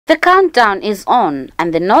The countdown is on,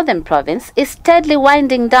 and the northern province is steadily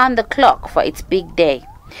winding down the clock for its big day.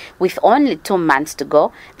 With only 2 months to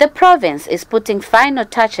go, the province is putting final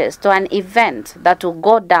touches to an event that will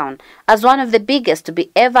go down as one of the biggest to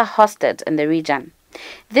be ever hosted in the region.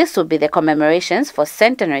 This will be the commemorations for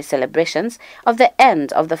centenary celebrations of the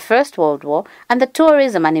end of the First World War and the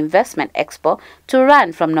Tourism and Investment Expo to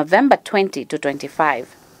run from November 20 to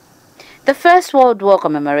 25. The First World War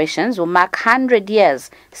commemorations will mark 100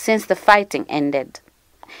 years since the fighting ended.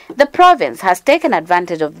 The province has taken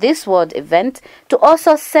advantage of this world event to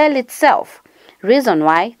also sell itself, reason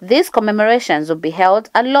why these commemorations will be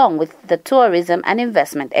held along with the Tourism and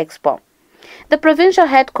Investment Expo. The provincial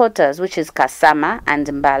headquarters, which is Kasama and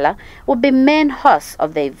Mbala, will be main hosts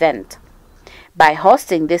of the event. By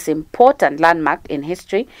hosting this important landmark in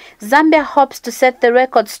history, Zambia hopes to set the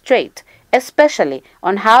record straight, especially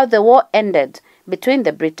on how the war ended between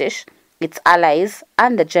the British, its allies,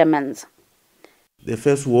 and the Germans. The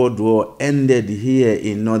First World War ended here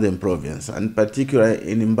in Northern Province, and particularly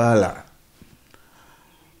in Mbala.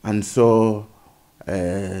 And so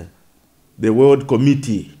the World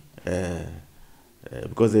Committee,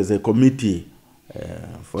 because there's a committee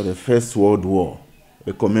for the First World War,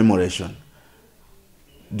 a commemoration,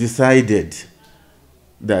 decided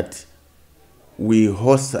that we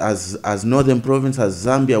host, as Northern Province, as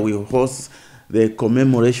Zambia, we host the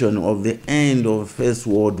commemoration of the end of First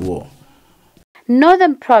World War.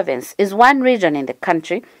 Northern Province is one region in the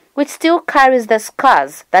country which still carries the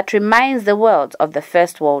scars that reminds the world of the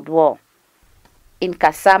First World War. In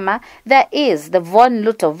Kasama, there is the Von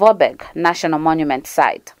Luther-Vorbeck National Monument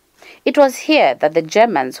site. It was here that the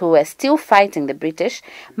Germans, who were still fighting the British,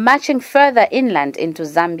 marching further inland into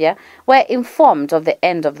Zambia, were informed of the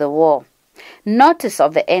end of the war. Notice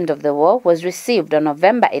of the end of the war was received on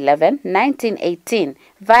November 11, 1918,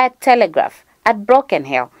 via telegraph at Broken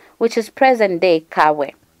Hill, which is present-day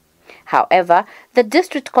Kawe. However, the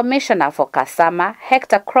district commissioner for Kasama,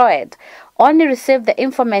 Hector Croed, only received the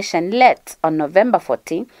information late on November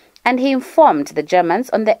 14, and he informed the Germans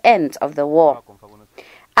on the end of the war.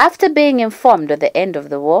 After being informed of the end of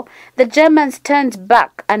the war, the Germans turned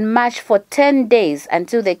back and marched for 10 days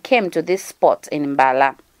until they came to this spot in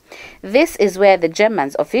Mbala. This is where the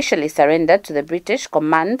Germans officially surrendered to the British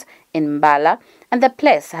command in Mbala, and the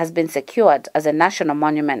place has been secured as a national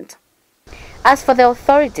monument. As for the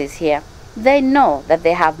authorities here, they know that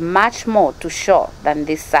they have much more to show than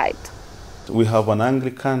this site. We have an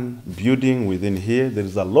Anglican building within here. There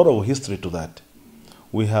is a lot of history to that.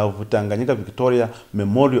 We have Tanganyika Victoria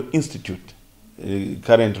Memorial Institute.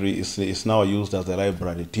 Currently is now used as a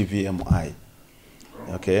library, TVMI.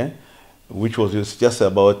 Okay? Which was just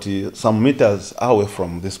about some meters away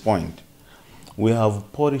from this point. We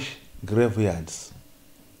have Polish graveyards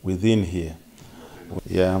within here.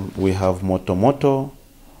 Yeah, we have Motomoto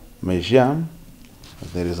Museum.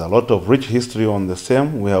 There is a lot of rich history on the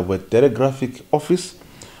same. We have a telegraphic office,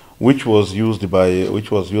 which was used by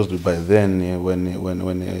then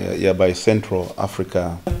by Central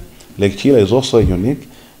Africa. Lake Chila is also unique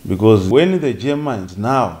because when the Germans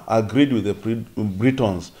now agreed with the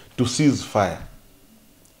Britons to cease fire,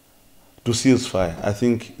 I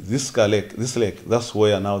think this lake, that's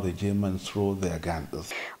where now the Germans throw their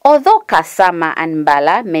guns. Although Kasama and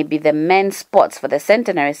Mbala may be the main spots for the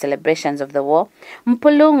centenary celebrations of the war,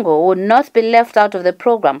 Mpulungu would not be left out of the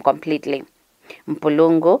program completely.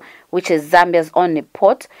 Mpulungu, which is Zambia's only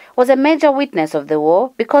port, was a major witness of the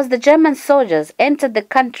war because the German soldiers entered the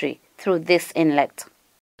country through this inlet.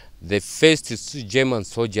 The first German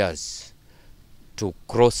soldiers to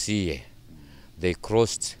cross here, they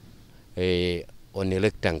crossed on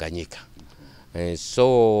Lake Tanganyika.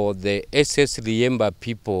 So the SS Liemba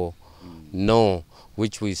people know,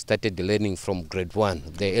 which we started learning from grade 1,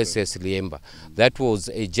 the SS Liemba. That was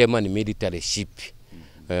a German military ship.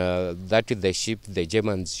 That is the ship the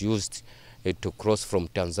Germans used to cross from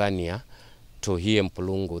Tanzania to here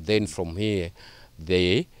Mpulungu. Then from here,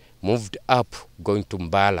 they moved up going to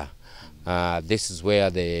Mbala. This is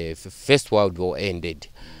where the First World War ended.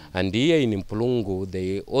 And here in Mpulungu,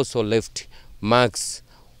 they also left marks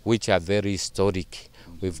which are very historic.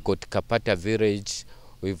 We've got Kapata village,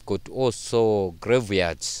 we've got also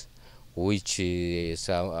graveyards, which is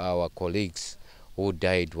our colleagues who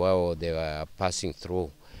died while they were passing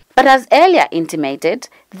through. But as earlier intimated,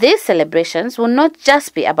 these celebrations will not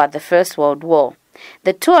just be about the First World War.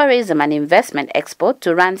 The Tourism and Investment Expo,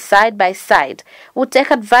 to run side by side, will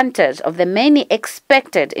take advantage of the many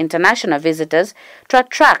expected international visitors to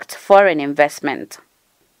attract foreign investment.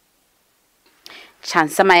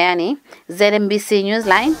 Chansa Mayani, ZNBC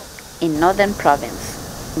Newsline in Northern Province.